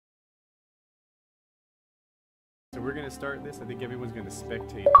we're gonna start this. I think everyone's gonna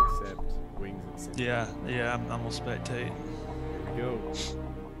spectate except Wings and Syndicate. Yeah, I'm gonna spectate. Here we go.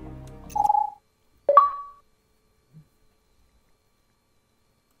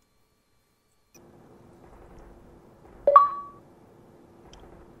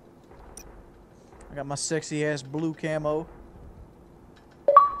 I got my sexy ass blue camo.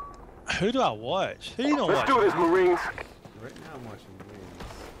 Who do I watch? Who you don't Let's watch? do this, Marines. Right now I'm watching Wings.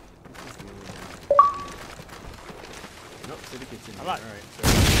 This is the only one. Nope, Syndicate's in here. like- Alright, so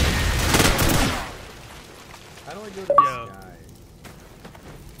how do I go to the sky?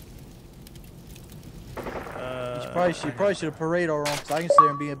 You probably should have put radar on, because I can sit there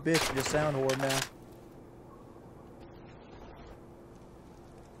and be a bitch and just sound whore now.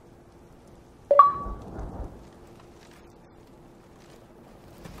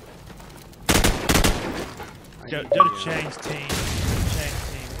 Go to change team. Change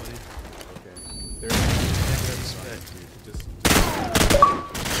team, Woody. Okay. There just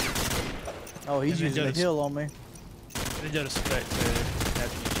Oh, he's And then using go a to hill on me. Then go to spectator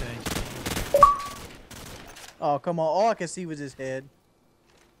after you change team. Oh, come on. All I could see was his head.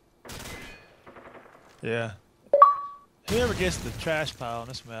 Yeah. Whoever gets the trash pile on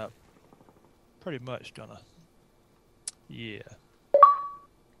this map, pretty much gonna. Yeah.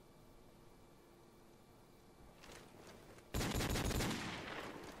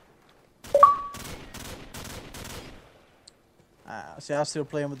 See, I'm still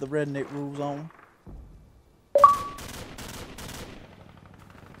playing with the redneck rules on.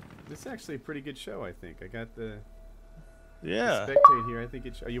 This is actually a pretty good show, I think. I got the Yeah. spectate here. I think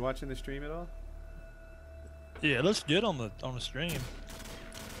it's. Are you watching the stream at all? Yeah, it looks good on the stream.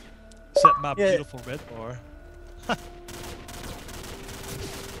 Except my Yeah. beautiful red bar.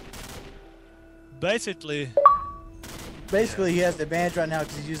 Basically, Basically, he has the advantage right now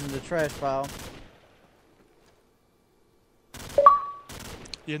because he's using the trash pile.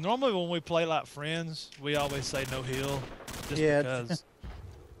 yeah. Normally when we play like friends, we always say no heal, just Yeah. because.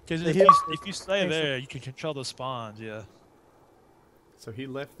 Because The if heal- you stay there, you can control the spawns. Yeah. So he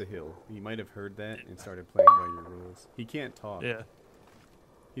left the hill. He might have heard that and started playing by your rules. He can't talk. Yeah.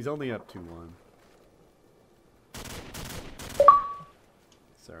 He's only up 2-1.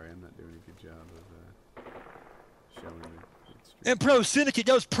 Sorry, I'm not doing a good job of showing the stream. And Pro Syndicate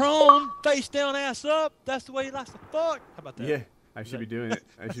goes prone, face down, ass up. That's the way he likes to fuck. How about that? Yeah, I should be doing it.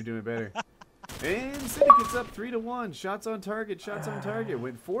 I should be doing it better. And Syndicate's up 3-1. Shots on target. Shots on target.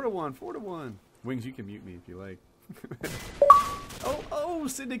 Went 4-1. 4-1. Wings, you can mute me if you like. Oh,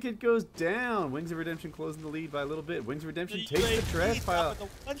 Syndicate goes down. Wings of Redemption closing the lead by a little bit. Wings of Redemption takes the trash pile.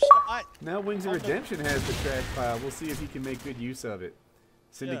 Now Wings of Redemption has the trash pile. We'll see if he can make good use of it.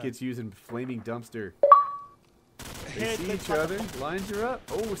 Syndicate's using flaming dumpster. They see each other. Lines are up.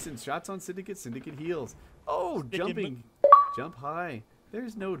 Oh, since shots on Syndicate. Syndicate heals. Oh, jumping. Jump high.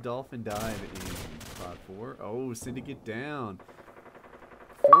 There's no dolphin dive in Pod 4. Oh, Syndicate down.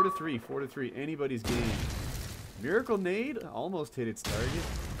 4-3. 4-3. Anybody's game. Miracle Nade almost hit its target.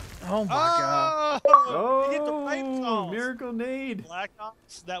 Oh my god. Oh, He hit the flame sauce. Miracle Nade. Black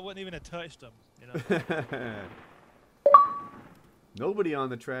Ops, that wouldn't even have touched him. You know. Nobody on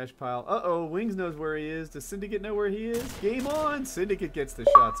the trash pile. Uh-oh, Wings knows where he is. Does Syndicate know where he is? Game on. Syndicate gets the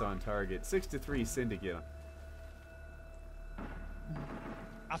shots on target. 6-3 Syndicate.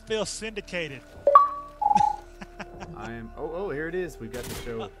 I feel syndicated. I am. Oh, here it is. We've got the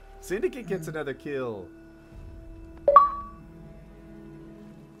show. Syndicate gets another kill.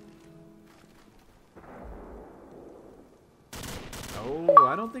 Oh,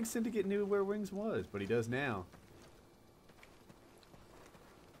 I don't think Syndicate knew where Wings was, but he does now.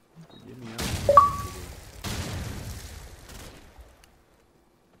 Forgive me.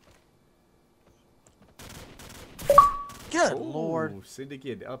 Good lord.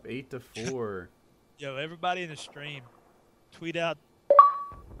 Syndicate up 8-4. Yo, everybody in the stream, tweet out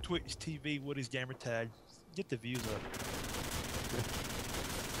Twitch TV Woody's gamer tag. Get the views up.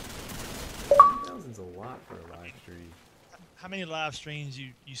 1000's a lot for a live stream. How many live streams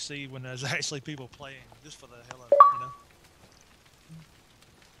you see when there's actually people playing just for the hell of it, you know?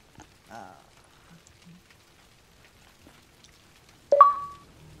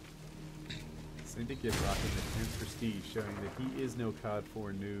 Syndicate rocking the 10th prestige, showing that he is no COD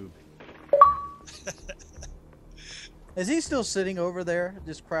 4 noob. Is he still sitting over there,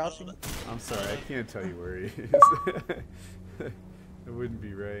 just crouching? I'm sorry, I can't tell you where he is. It wouldn't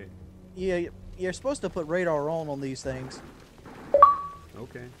be right. Yeah, you're supposed to put radar on these things.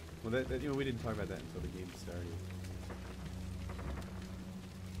 Okay. Well, that we didn't talk about that until the game started.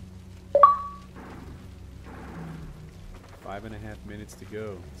 .5.5 minutes to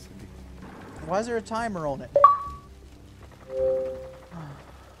go. Why is there a timer on it?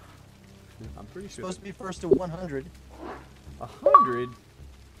 I'm pretty sure. Supposed to be first to 100. 100?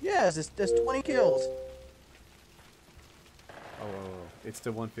 Yes, that's 20 kills. Oh, it's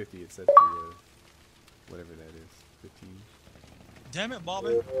to 150. It said to whatever that is. 15. Damn it,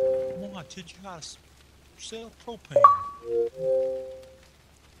 Bobby. Come on, I teach you how to sell propane.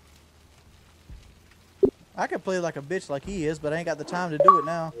 I could play like a bitch like he is, but I ain't got the time to do it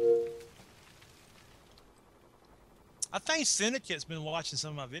now. I think Syndicate's been watching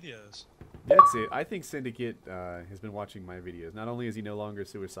some of my videos. That's it. I think Syndicate has been watching my videos. Not only is he no longer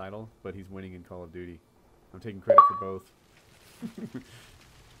suicidal, but he's winning in Call of Duty. I'm taking credit for both.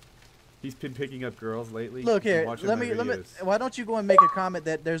 He's been picking up girls lately. Look here, let me. Why don't you go and make a comment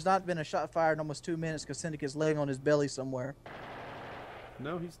that there's not been a shot fired in almost 2 minutes because Syndicate's laying on his belly somewhere.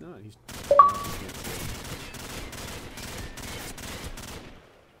 No, he's not. He's.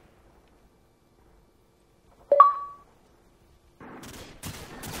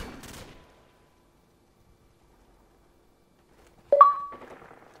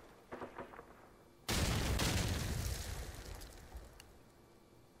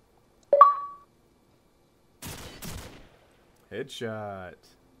 Headshot.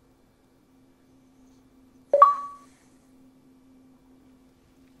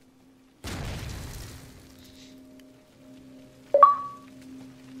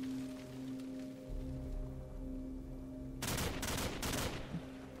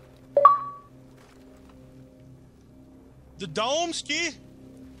 The dome ski?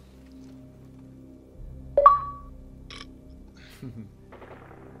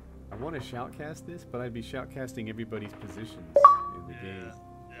 I want to shoutcast this, but I'd be shoutcasting everybody's positions in the game.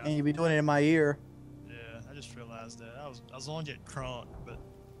 Yeah. And you'd be doing it in my ear. Yeah, I just realized that. I was on getting crunk, but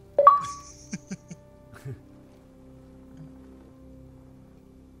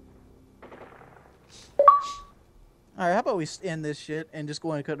Alright, how about we end this shit and just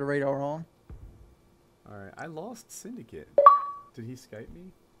go and cut the radar on? Alright, I lost Syndicate. Did he Skype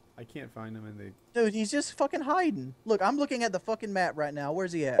me? I can't find him in the... Dude, he's just fucking hiding. Look, I'm looking at the fucking map right now.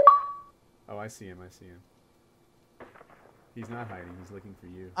 Where's he at? Oh, I see him. I see him. He's not hiding. He's looking for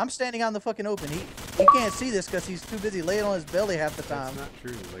you. I'm standing out in the fucking open. He can't see this because he's too busy laying on his belly half the time. That's not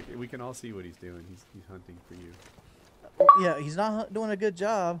true. Like, we can all see what he's doing. He's hunting for you. Yeah, he's not doing a good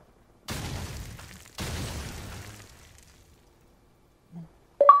job.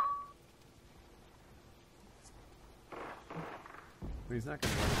 He's not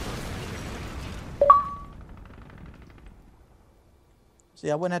gonna run. See,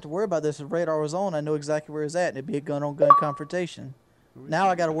 I wouldn't have to worry about this if radar was on. I know exactly where he's at, and it'd be a gun-on-gun confrontation. Now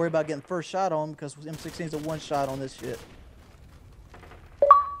I got to worry about getting first shot on him because M16's a one shot on this shit.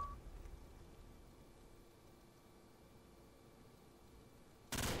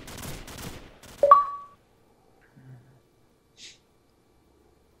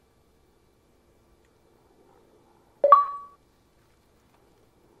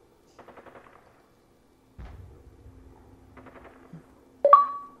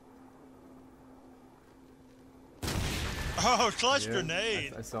 oh, clutch Yeah,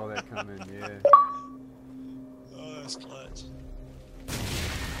 grenade. I saw that coming, yeah. Oh, that's clutch. There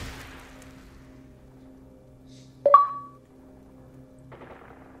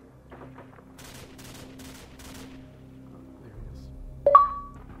he is.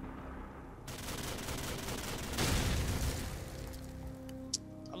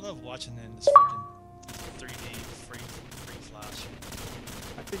 I love watching in this fucking 3D free flash.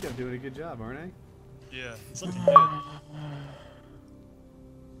 I think I'm doing a good job, aren't I? Yeah, it's looking good.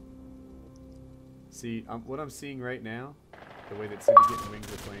 See, what I'm seeing right now, the way that Syndicate and Wings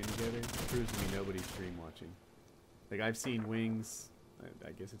are playing together, proves to me nobody's stream watching. Like, I've seen Wings,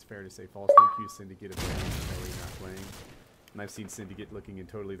 I guess it's fair to say, falsely accuse Syndicate of playing totally not playing. And I've seen Syndicate looking in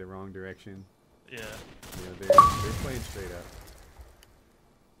totally the wrong direction. Yeah. You know, they're playing straight up.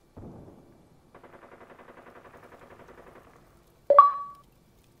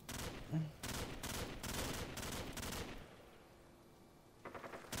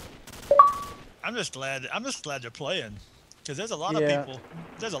 I'm just glad they're playing, because there's a lot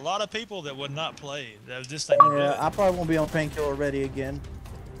of people that would not play. That was just like, yeah, I probably won't be on painkiller ready again.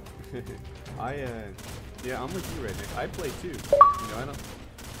 Yeah, I'm with you right now. I play too. You know, I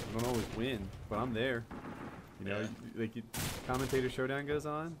don't always win, but I'm there. You know, like commentator showdown goes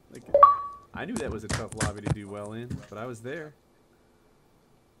on. Like, I knew that was a tough lobby to do well in, but I was there.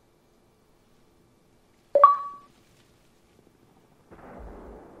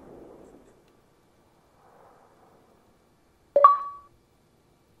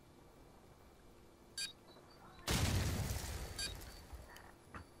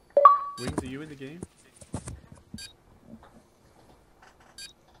 Wings, are you in the game?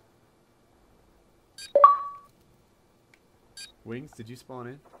 Wings, did you spawn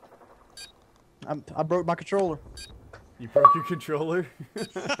in? I broke my controller. You broke your controller?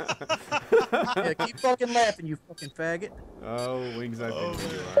 Yeah, keep fucking laughing, you fucking faggot. Oh, Wings, I've been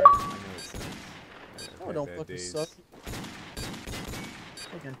where you are. I know it's Oh, don't fucking days. suck.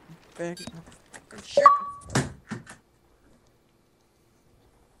 Fucking faggot. Shit.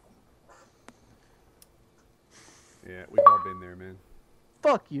 Yeah, we've all been there, man.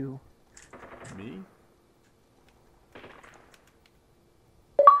 Fuck you. Me?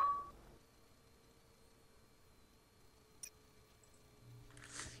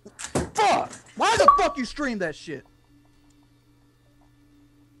 Fuck! Why the fuck you stream that shit?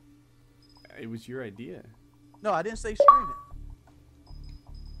 It was your idea. No, I didn't say stream it.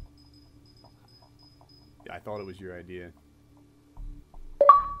 I thought it was your idea.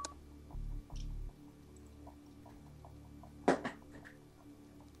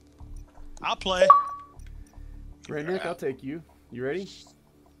 I'll play. Redneck, I'll take you. You ready?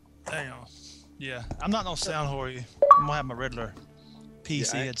 Damn. Yeah, I'm not no sound whore. I'm gonna have my regular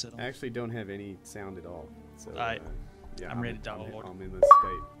PC Yeah, headset on. I actually don't have any sound at all. So, Alright. yeah, I'm ready to download. I'm in the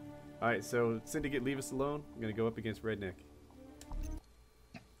Skype. Alright, so Syndicate, leave us alone. I'm gonna go up against Redneck.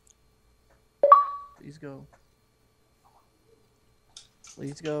 Please go.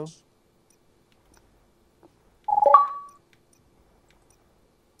 Please go.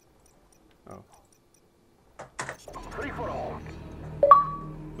 Oh.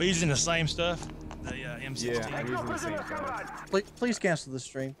 We're using the same stuff. The M16. Yeah, I'm using the same stuff. Please cancel the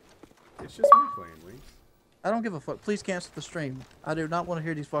stream. It's just me playing, Wings. I don't give a fuck. Please cancel the stream. I do not want to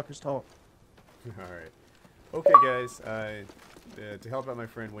hear these fuckers talk. Alright. Okay, guys. To help out my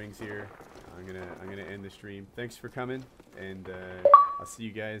friend Wings here, I'm gonna end the stream. Thanks for coming, and I'll see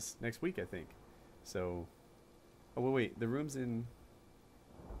you guys next week, I think. So, oh wait, the room's in.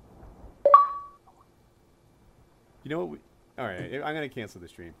 You know what? All right, I'm gonna cancel the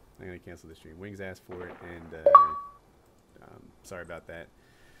stream. I'm gonna cancel the stream. Wings asked for it, and sorry about that.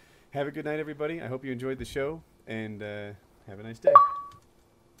 Have a good night, everybody. I hope you enjoyed the show, and have a nice day.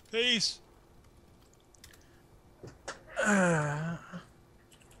 Peace. Are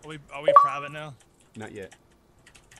we private now? Not yet.